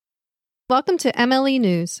Welcome to MLE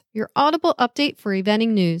News, your audible update for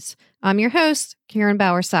eventing news. I'm your host, Karen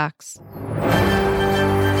Bowersox.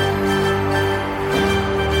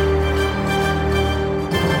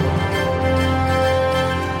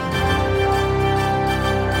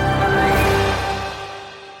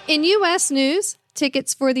 In U.S. news,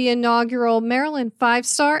 tickets for the inaugural Maryland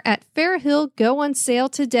 5-Star at Fair Hill go on sale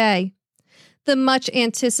today. The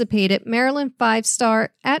much-anticipated Maryland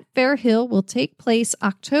 5-Star at Fair Hill will take place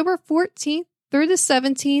October 14th through the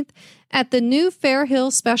 17th at the new Fair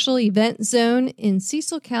Hill Special Event Zone in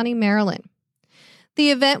Cecil County, Maryland.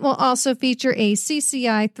 The event will also feature a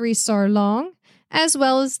CCI 3-Star Long, as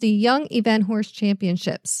well as the Young Event Horse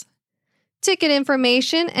Championships. Ticket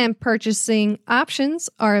information and purchasing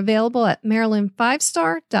options are available at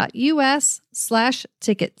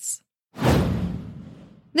maryland5star.us/tickets.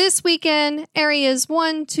 This weekend, areas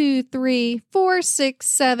 1, 2, 3, 4, 6,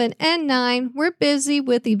 7, and 9 were busy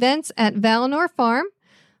with events at Valinor Farm,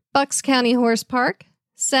 Bucks County Horse Park,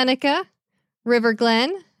 Seneca, River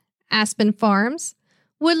Glen, Aspen Farms,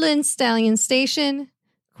 Woodland Stallion Station,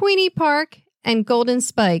 Queenie Park, and Golden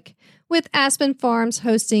Spike, with Aspen Farms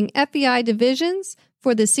hosting FEI divisions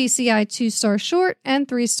for the CCI 2-Star Short and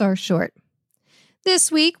 3-Star Short. This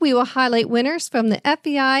week, we will highlight winners from the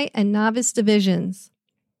FEI and Novice divisions.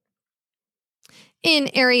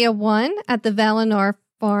 In Area 1 at the Valinor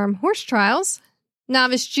Farm Horse Trials,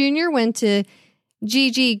 Novice Junior went to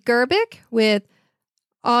Gigi Gerbic with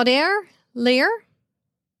Audaire Lear.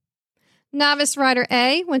 Novice Rider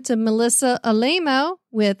A went to Melissa Alamo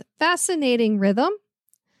with Fascinating Rhythm.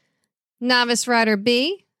 Novice Rider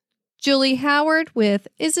B, Julie Howard with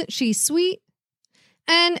Isn't She Sweet?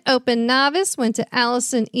 And Open Novice went to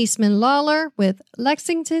Allison Eastman Lawler with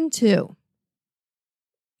Lexington 2.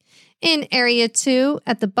 In Area 2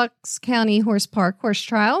 at the Bucks County Horse Park Horse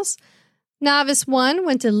Trials, Novice 1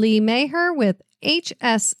 went to Lee Maher with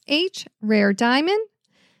HSH Rare Diamond,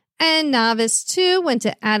 and Novice 2 went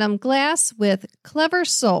to Adam Glass with Clever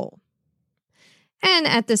Soul. And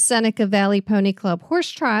at the Seneca Valley Pony Club Horse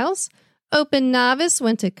Trials, Open Novice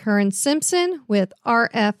went to Curran Simpson with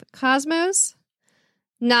RF Cosmos.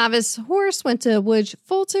 Novice Horse went to Wood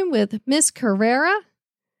Fulton with Miss Carrera.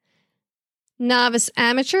 Novice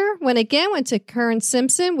Amateur went to Curran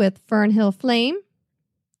Simpson with Fernhill Flame.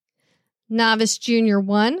 Novice Junior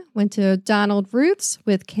 1 went to Donald Ruths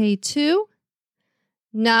with K2.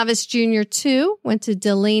 Novice Junior 2 went to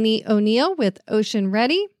Delaney O'Neill with Ocean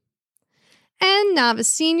Ready. And Novice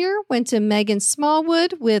Senior went to Megan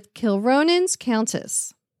Smallwood with Kilronan's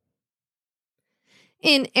Countess.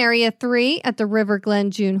 In Area 3 at the River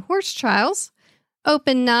Glen June Horse Trials,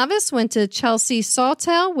 Open Novice went to Chelsea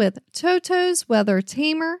Sawtell with Toto's Weather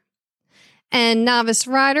Tamer. And Novice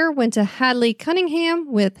Rider went to Hadley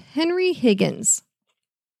Cunningham with Henry Higgins.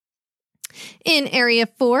 In Area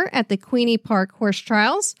 4 at the Queenie Park Horse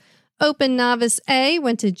Trials, Open Novice A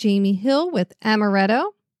went to Jamie Hill with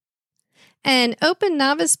Amaretto. And Open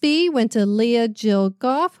Novice B went to Leah Jill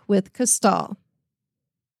Goff with Costal.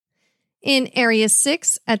 In Area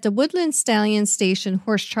 6 at the Woodland Stallion Station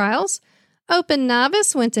Horse Trials, Open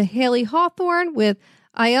Novice went to Haley Hawthorne with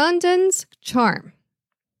Iondon's Charm.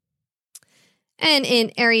 And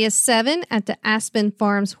in Area 7 at the Aspen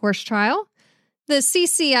Farms Horse Trial, the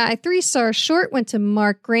CCI 3-Star Short went to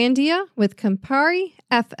Mark Grandia with Campari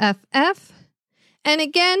FFF. And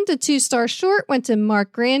again, the 2-Star Short went to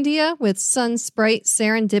Mark Grandia with Sun Sprite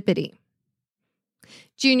Serendipity.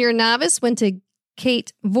 Junior Novice went to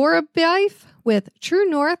Kate Vorabife with True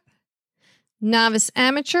North. Novice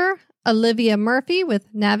Amateur, Olivia Murphy with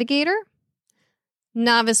Navigator.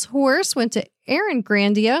 Novice Horse went to Aaron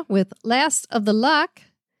Grandia with Last of the Luck.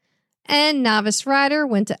 And Novice Rider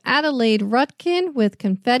went to Adelaide Rutkin with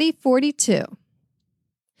Confetti 42.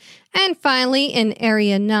 And finally, in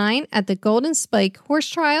Area 9 at the Golden Spike Horse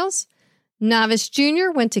Trials, Novice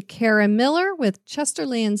Junior went to Kara Miller with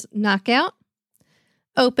Chesterland's Knockout.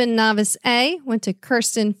 Open Novice A went to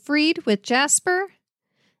Kirsten Freed with Jasper.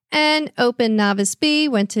 And Open Novice B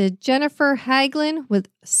went to Jennifer Haglin with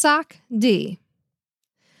Sock D.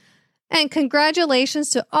 And congratulations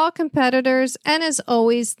to all competitors, and as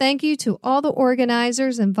always, thank you to all the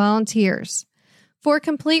organizers and volunteers. For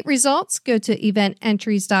complete results, go to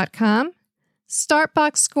evententries.com,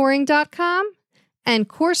 startboxscoring.com, and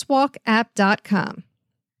coursewalkapp.com.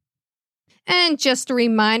 And just a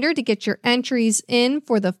reminder to get your entries in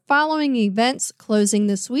for the following events closing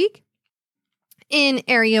this week. In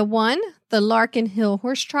Area 1, the Larkin Hill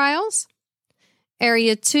Horse Trials.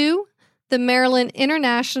 Area 2, the Maryland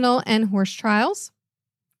International and Horse Trials.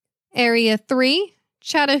 Area 3,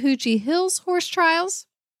 Chattahoochee Hills Horse Trials.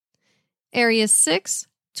 Area 6,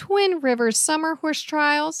 Twin Rivers Summer Horse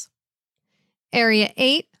Trials. Area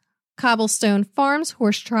 8, Cobblestone Farms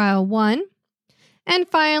Horse Trial 1. And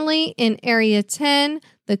finally, in Area 10,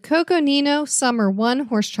 the Coconino Summer 1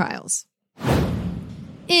 Horse Trials.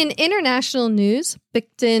 In international news,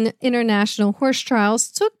 Bicton International Horse Trials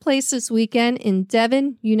took place this weekend in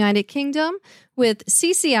Devon, United Kingdom, with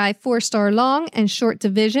CCI 4-star long and short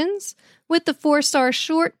divisions, with the 4-star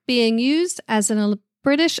short being used as a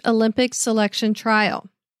British Olympic selection trial.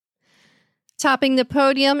 Topping the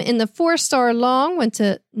podium in the 4-star long went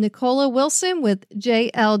to Nicola Wilson with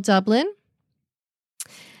JL Dublin.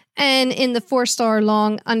 And in the 4-star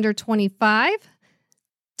long under 25,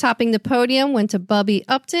 topping the podium went to Bubby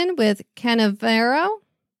Upton with Canavero.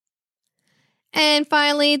 And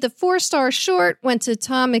finally, the 4-star short went to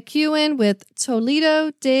Tom McEwen with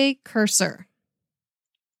Toledo de Cursor.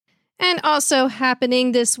 And also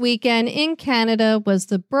happening this weekend in Canada was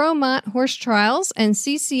the Bromont Horse Trials and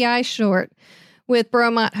CCI Short, with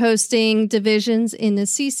Bromont hosting divisions in the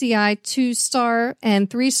CCI 2-star and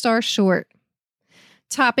 3-star short.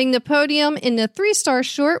 Topping the podium in the 3-star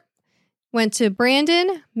short went to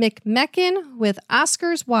Brandon McMecken with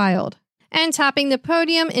Oscars Wild. And topping the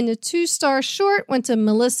podium in the 2-star short went to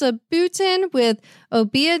Melissa Boutin with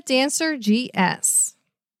Obia Dancer GS.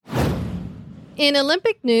 In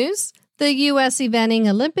Olympic news, the U.S. Eventing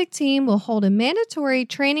Olympic team will hold a mandatory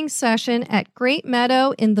training session at Great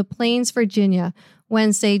Meadow in the Plains, Virginia,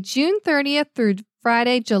 Wednesday, June 30th through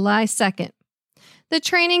Friday, July 2nd. The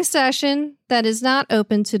training session that is not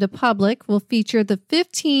open to the public will feature the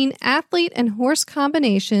 15 athlete and horse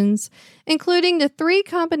combinations, including the 3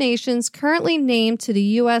 combinations currently named to the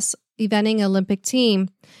U.S. Eventing Olympic team,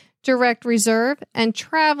 direct reserve and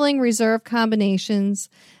traveling reserve combinations,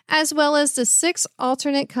 as well as the 6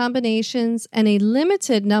 alternate combinations and a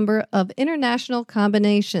limited number of international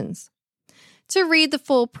combinations. To read the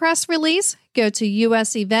full press release, go to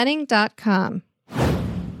useventing.com.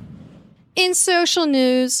 In social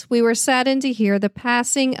news, we were saddened to hear the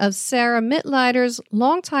passing of Sarah Mitleider's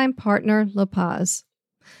longtime partner, La Paz.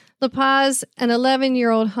 La Paz, an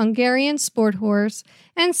 11-year-old Hungarian sport horse,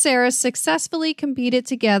 and Sarah successfully competed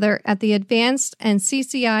together at the advanced and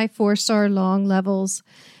CCI 4-star long levels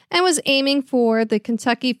and was aiming for the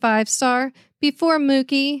Kentucky 5-star before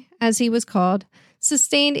Mookie, as he was called,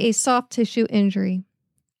 sustained a soft tissue injury.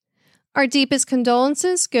 Our deepest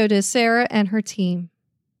condolences go to Sarah and her team.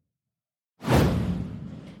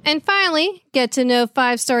 And finally, get to know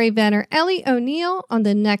 5-star eventer Ellie O'Neill on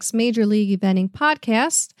the next Major League Eventing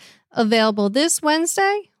podcast, available this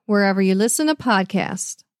Wednesday, wherever you listen to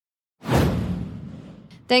podcasts.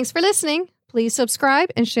 Thanks for listening. Please subscribe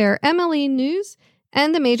and share MLE News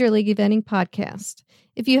and the Major League Eventing podcast.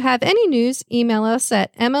 If you have any news, email us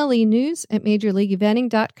at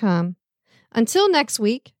mlenews@majorleagueeventing.com. Until next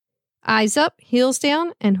week, eyes up, heels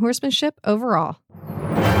down, and horsemanship overall.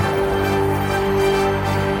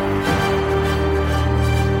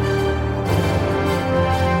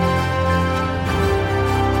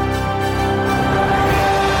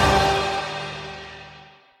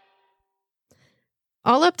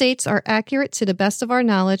 All updates are accurate to the best of our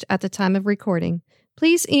knowledge at the time of recording.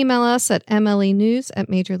 Please email us at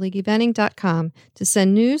mlenews@majorleagueeventing.com to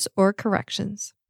send news or corrections.